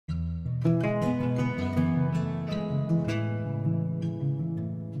I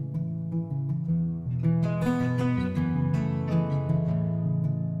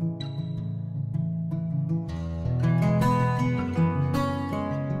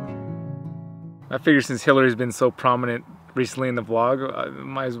figure since Hillary's been so prominent recently in the vlog, I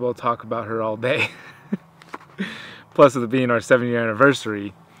might as well talk about her all day. Plus with it being our 7-year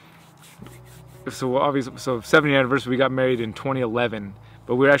anniversary. So obviously, 7-year anniversary, we got married in 2011,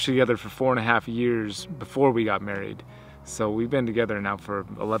 but we were actually together for 4.5 years before we got married. So we've been together now for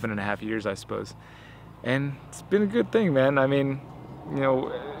 11.5 years, I suppose. And it's been a good thing, man. I mean, you know,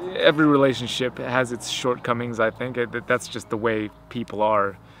 every relationship has its shortcomings, I think. That's just the way people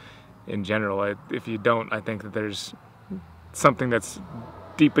are in general. If you don't, I think that there's something that's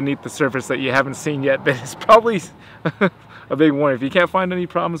deep beneath the surface that you haven't seen yet that is probably a big warning. If you can't find any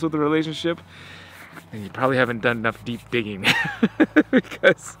problems with the relationship, then you probably haven't done enough deep digging.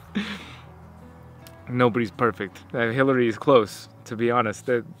 Because nobody's perfect. Hillary is close, to be honest.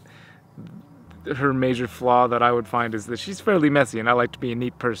 Her major flaw that I would find is that she's fairly messy, and I like to be a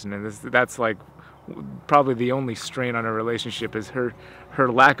neat person, and that's like probably the only strain on our relationship is her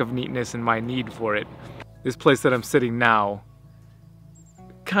lack of neatness and my need for it. This place that I'm sitting now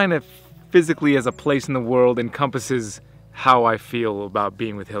kind of physically as a place in the world encompasses how I feel about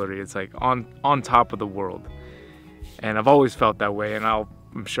being with Hillary. It's like on top of the world, and I've always felt that way, and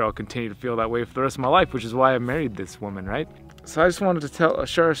I'm sure I'll continue to feel that way for the rest of my life, which is why I married this woman, right? So I just wanted to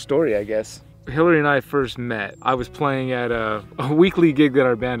share a story, I guess. Hillary and I first met. I was playing at a weekly gig that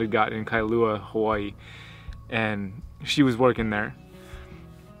our band had got in Kailua, Hawaii, and she was working there.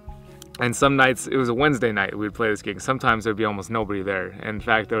 And some nights, it was a Wednesday night, we'd play this gig. Sometimes there'd be almost nobody there. And in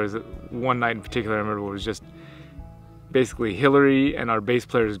fact, there was one night in particular I remember where it was just basically Hillary and our bass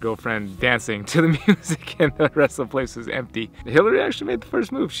player's girlfriend dancing to the music, and the rest of the place was empty. Hillary actually made the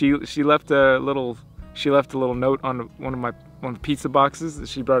first move. She left a little note on one of the pizza boxes.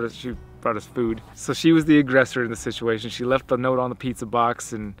 She brought us food. So she was the aggressor in the situation. She left the note on the pizza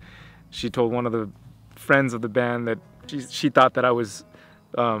box, and she told one of the friends of the band that she thought that I was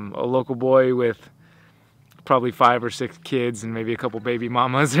a local boy with probably 5 or 6 kids and maybe a couple baby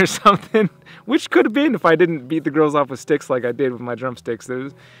mamas or something, which could have been if I didn't beat the girls off with sticks like I did with my drumsticks.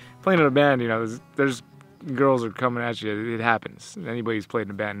 There's playing in a band, you know, there's girls are coming at you. It happens. Anybody who's played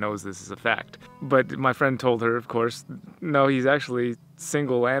in a band knows this is a fact. But my friend told her, of course, no, he's actually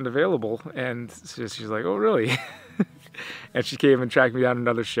single and available. And she's like, oh, really? And she came and tracked me down to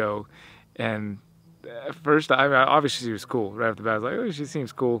another show. And at first, obviously she was cool. Right off the bat, I was like, oh, she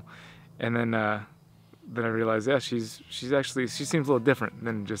seems cool. And then I realized, yeah, she seems a little different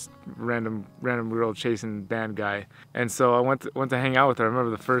than just random girl chasing band guy. And so I went to hang out with her. I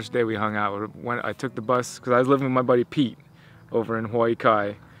remember the first day we hung out. I took the bus because I was living with my buddy Pete over in Hawaii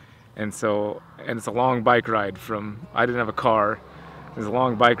Kai, and it's a long bike ride from. I didn't have a car. It was a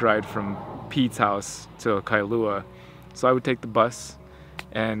long bike ride from Pete's house to Kailua. So I would take the bus,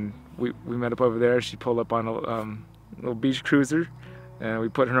 and we met up over there. She pulled up on a little beach cruiser, and we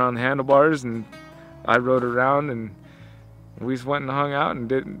put her on the handlebars, and I rode around, and we just went and hung out and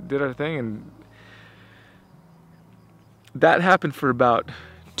did our thing. And that happened for about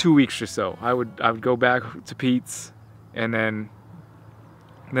 2 weeks or so. I would go back to Pete's, and then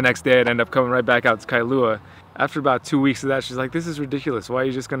the next day I'd end up coming right back out to Kailua. After about 2 weeks of that, she's like, "This is ridiculous. Why are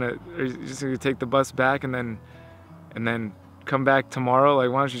you just gonna take the bus back and then come back tomorrow?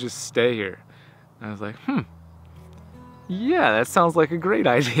 Like, why don't you just stay here?" And I was like, yeah, that sounds like a great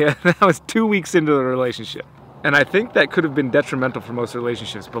idea. That was 2 weeks into the relationship. And I think that could have been detrimental for most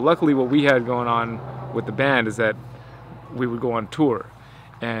relationships. But luckily what we had going on with the band is that we would go on tour.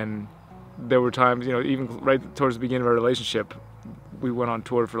 And there were times, you know, even right towards the beginning of our relationship, we went on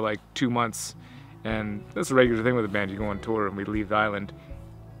tour for like 2 months. And that's a regular thing with a band. You go on tour and we leave the island.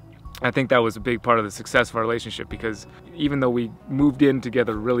 I think that was a big part of the success of our relationship, because even though we moved in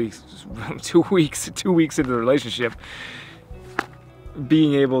together really 2 weeks into the relationship,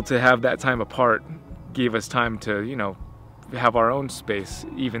 being able to have that time apart gave us time to, you know, have our own space,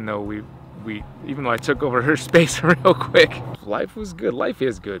 even though I took over her space real quick. Life was good. Life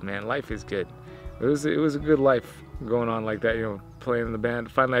is good, man. Life is good. It was a good life going on like that, you know, playing in the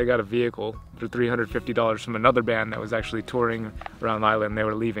band. Finally, I got a vehicle for $350 from another band that was actually touring around the island. They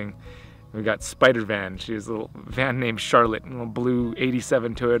were leaving. We got Spider Van. She was a little van named Charlotte, a little blue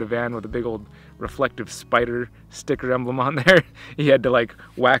 '87 Toyota van with a big old reflective spider sticker emblem on there. He had to like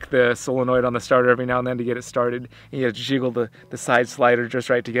whack the solenoid on the starter every now and then to get it started. He had to jiggle the side slider just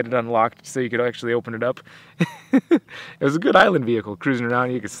right to get it unlocked so you could actually open it up. It was a good island vehicle, cruising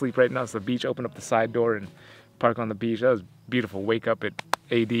around. You could sleep right next to the beach, open up the side door and park on the beach. That was beautiful. Wake up at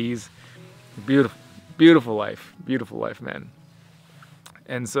ADs. Beautiful, beautiful life, man.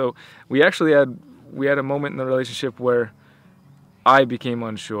 And so we had a moment in the relationship where I became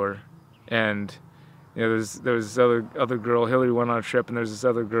unsure, and you know, there was this other girl. Hillary went on a trip, and there's this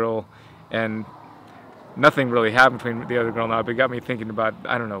other girl, and nothing really happened between the other girl and I. But it got me thinking about,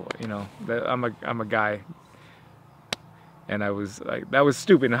 I don't know, you know, that I'm a guy, and I was like, that was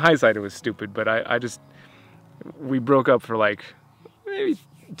stupid. In hindsight, it was stupid, but we broke up for like maybe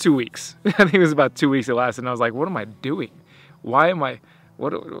 2 weeks. I think it was about 2 weeks it lasted, and I was like, what am I doing? Why am I?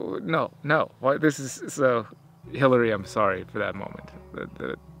 No. Why, this is so. Hillary, I'm sorry for that moment.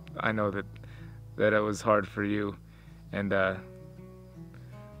 That I know that it was hard for you, and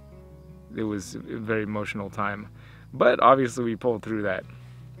it was a very emotional time. But obviously we pulled through that.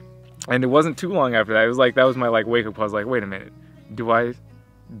 And it wasn't too long after that. It was like, that was my like wake up call. I was like, wait a minute, do I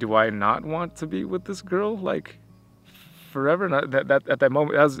not want to be with this girl like forever? And at that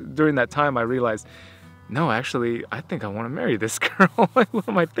moment, during that time, I realized, no, actually, I think I want to marry this girl. Like, what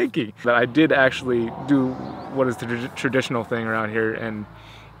am I thinking? But I did actually do what is the traditional thing around here, and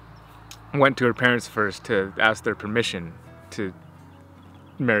went to her parents first to ask their permission to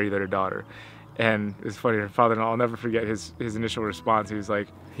marry their daughter. And it's funny, her father-in-law, I'll never forget his initial response. He was like,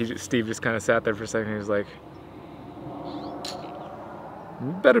 Steve just kind of sat there for a second. He was like,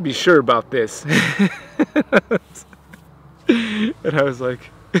 you better be sure about this. And I was like,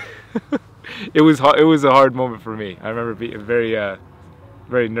 it was a hard moment for me. I remember it being a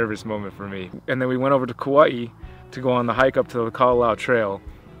very nervous moment for me. And then we went over to Kauai to go on the hike up to the Kalalau Trail.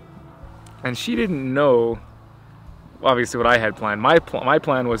 And she didn't know, obviously, what I had planned. My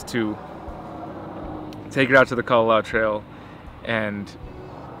plan was to take her out to the Kalalau Trail and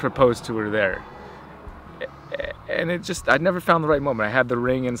propose to her there. And I'd never found the right moment. I had the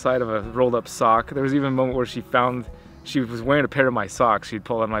ring inside of a rolled up sock. There was even a moment where she was wearing a pair of my socks. She'd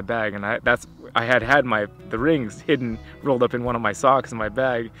pull out of my bag, and I had the rings hidden, rolled up in one of my socks in my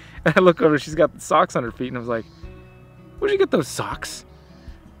bag. And I look over, she's got the socks on her feet, and I was like, where'd you get those socks?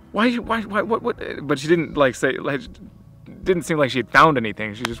 Why, what? But she didn't didn't seem like she had found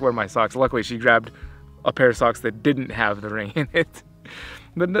anything. She just wore my socks. Luckily, she grabbed a pair of socks that didn't have the ring in it.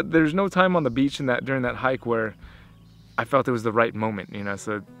 But there's no time on the beach during that hike where I felt it was the right moment, you know.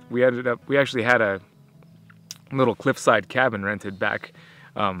 So we actually had a little cliffside cabin rented back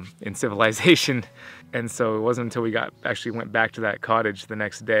in civilization, and so it wasn't until we went back to that cottage the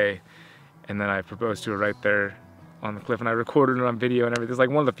next day, and then I proposed to her right there on the cliff, and I recorded it on video and everything. It's like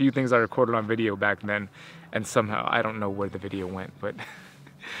one of the few things I recorded on video back then, and somehow I don't know where the video went, but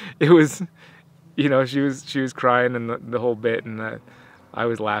it was, you know, she was crying and the whole bit, and I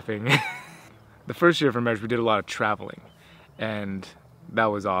was laughing. The first year of our marriage, we did a lot of traveling, and that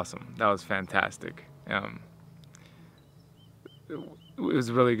was awesome. That was fantastic. It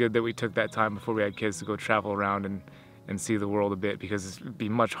was really good that we took that time before we had kids to go travel around and see the world a bit, because it'd be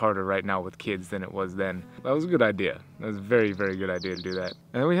much harder right now with kids than it was then. That was a good idea. That was a very, very good idea to do that.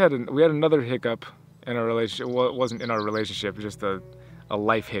 And then we had another hiccup in our relationship. Well, it wasn't in our relationship, it was just a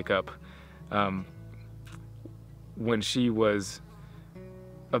life hiccup. When she was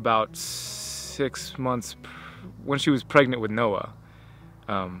about 6 months, when she was pregnant with Noah,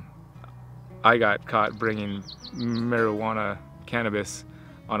 I got caught bringing marijuana, cannabis,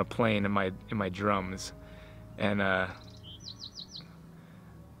 on a plane in my drums, and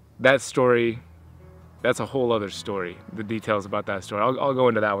that story, that's a whole other story. The details about that story, I'll go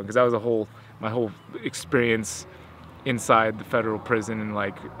into that one, because that was my whole experience inside the federal prison, and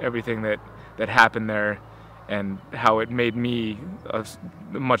like everything that happened there, and how it made me a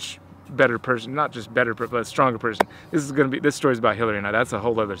much better person. Not just better, but a stronger person. This story's about Hillary and I. That's a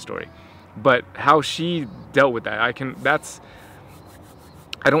whole other story. But how she dealt with that, I didn't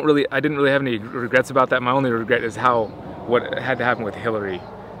really have any regrets about that. My only regret is what had to happen with Hillary,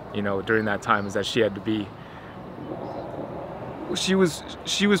 you know, during that time, is that she had to be, she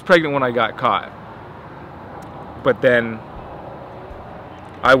was pregnant when I got caught, but then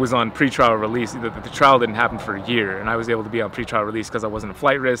I was on pretrial release. The trial didn't happen for a year, and I was able to be on pretrial release because I wasn't a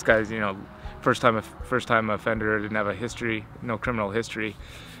flight risk. I was, you know, first time offender, didn't have a history, no criminal history.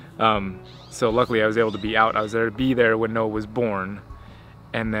 So luckily I was able to be out. I was there to be there when Noah was born,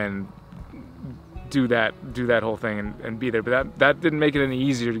 and then do that whole thing and be there. But that didn't make it any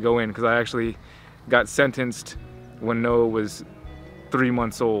easier to go in, because I actually got sentenced when Noah was 3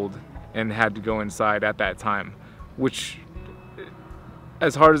 months old and had to go inside at that time, which,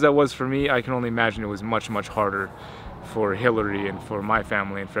 as hard as that was for me, I can only imagine it was much, much harder for Hillary and for my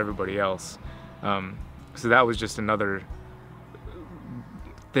family and for everybody else. So that was just another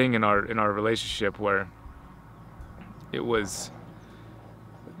thing in our relationship where it was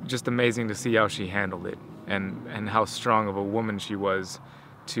just amazing to see how she handled it, and how strong of a woman she was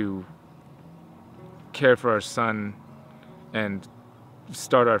to care for our son and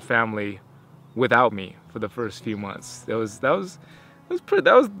start our family without me for the first few months. That was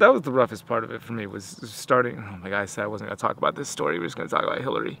the roughest part of it for me, was starting. Oh my God, I said I wasn't gonna talk about this story. We're just gonna talk about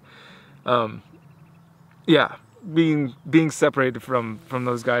Hillary. Yeah, being separated from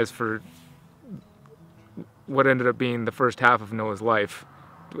those guys for what ended up being the first half of Noah's life,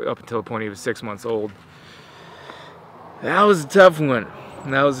 up until the point he was 6 months old. That was a tough one.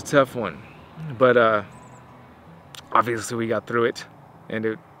 That was a tough one. But obviously we got through it, and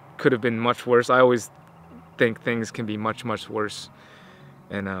it could have been much worse. I always think things can be much, much worse.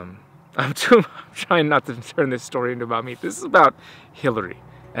 And I'm trying not to turn this story into about me. This is about Hillary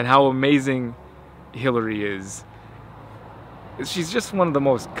and how amazing Hillary is. She's just one of the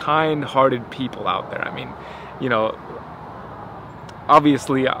most kind-hearted people out there. I mean, you know,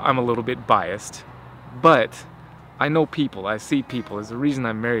 obviously I'm a little bit biased, but I know people, I see people. There's the reason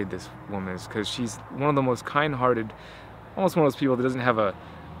I married this woman, is because she's one of the most kind-hearted, almost one of those people that doesn't have a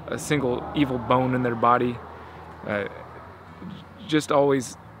single evil bone in their body. Just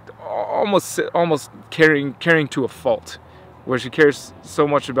always, almost caring to a fault, where she cares so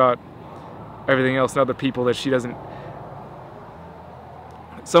much about everything else and other people that she doesn't.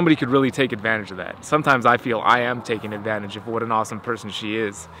 Somebody could really take advantage of that. Sometimes I feel I am taking advantage of what an awesome person she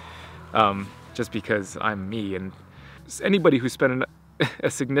is, just because I'm me. And anybody who's spent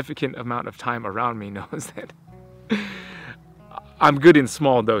a significant amount of time around me knows that I'm good in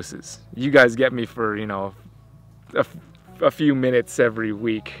small doses. You guys get me for, you know, a few minutes every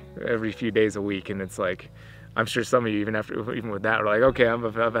week, every few days a week, and it's like, I'm sure some of you, even with that, are like, okay,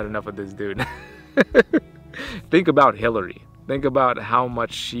 I've had enough of this dude. Think about Hillary. Think about how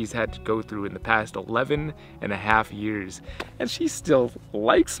much she's had to go through in the past 11 and a half years, and she still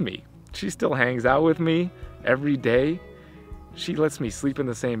likes me. She still hangs out with me every day. She lets me sleep in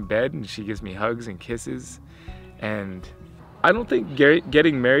the same bed, and she gives me hugs and kisses. And I don't think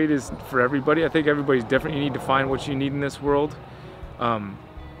getting married is for everybody. I think everybody's different. You need to find what you need in this world.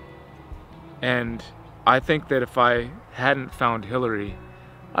 And I think that if I hadn't found Hillary,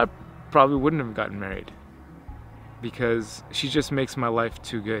 I probably wouldn't have gotten married, because she just makes my life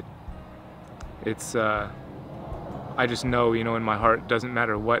too good. It's, I just know, you know, in my heart, doesn't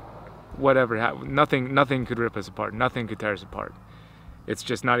matter whatever happened, nothing could rip us apart, nothing could tear us apart. It's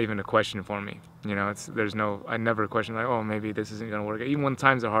just not even a question for me, you know. I never question like, oh, maybe this isn't gonna work, even when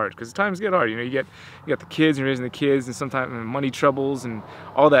times are hard, because times get hard, you know. You got the kids, and you're raising the kids, and sometimes money troubles and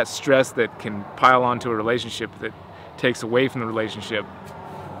all that stress that can pile onto a relationship that takes away from the relationship.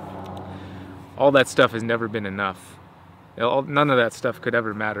 All that stuff has never been enough. None of that stuff could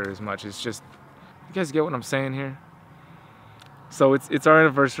ever matter as much. It's just, you guys get what I'm saying here? So it's our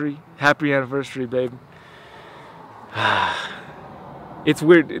anniversary. Happy anniversary, babe. It's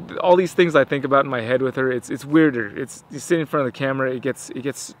weird. All these things I think about in my head with her, it's weirder. You sit in front of the camera, it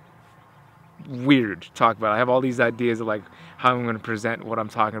gets weird to talk about. I have all these ideas of like how I'm going to present what I'm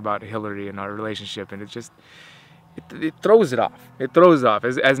talking about Hillary and our relationship, and it throws it off. It throws it off.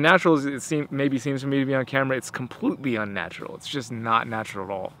 As natural as it maybe seems for me to be on camera, it's completely unnatural. It's just not natural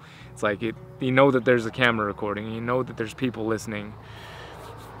at all. It's like you know that there's a camera recording, and you know that there's people listening.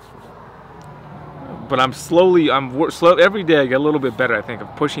 But I'm slow, every day I get a little bit better, I think,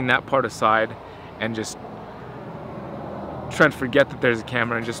 of pushing that part aside and just trying to forget that there's a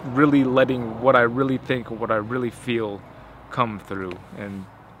camera and just really letting what I really think or what I really feel come through. And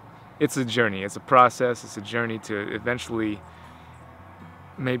it's a journey, it's a process, it's a journey to eventually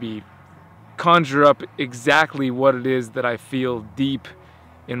maybe conjure up exactly what it is that I feel deep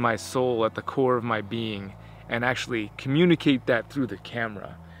in my soul at the core of my being, and actually communicate that through the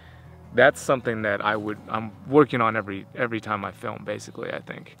camera. That's something that I'm working on every time I film, basically, I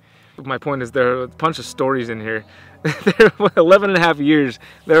think. My point is, there are a bunch of stories in here. 11 and a half years,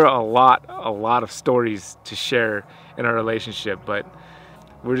 there are a lot of stories to share in our relationship, but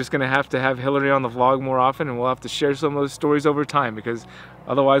we're just gonna have to have Hillary on the vlog more often, and we'll have to share some of those stories over time, because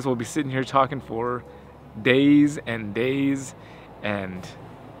otherwise we'll be sitting here talking for days and days, and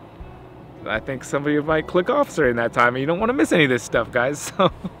I think somebody might click off during that time, and you don't want to miss any of this stuff, guys.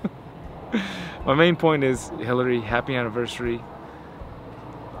 So my main point is, Hillary, happy anniversary.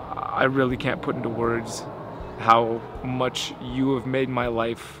 I really can't put into words how much you have made my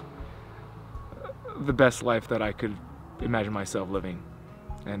life the best life that I could imagine myself living.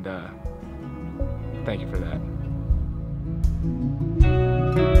 And thank you for that.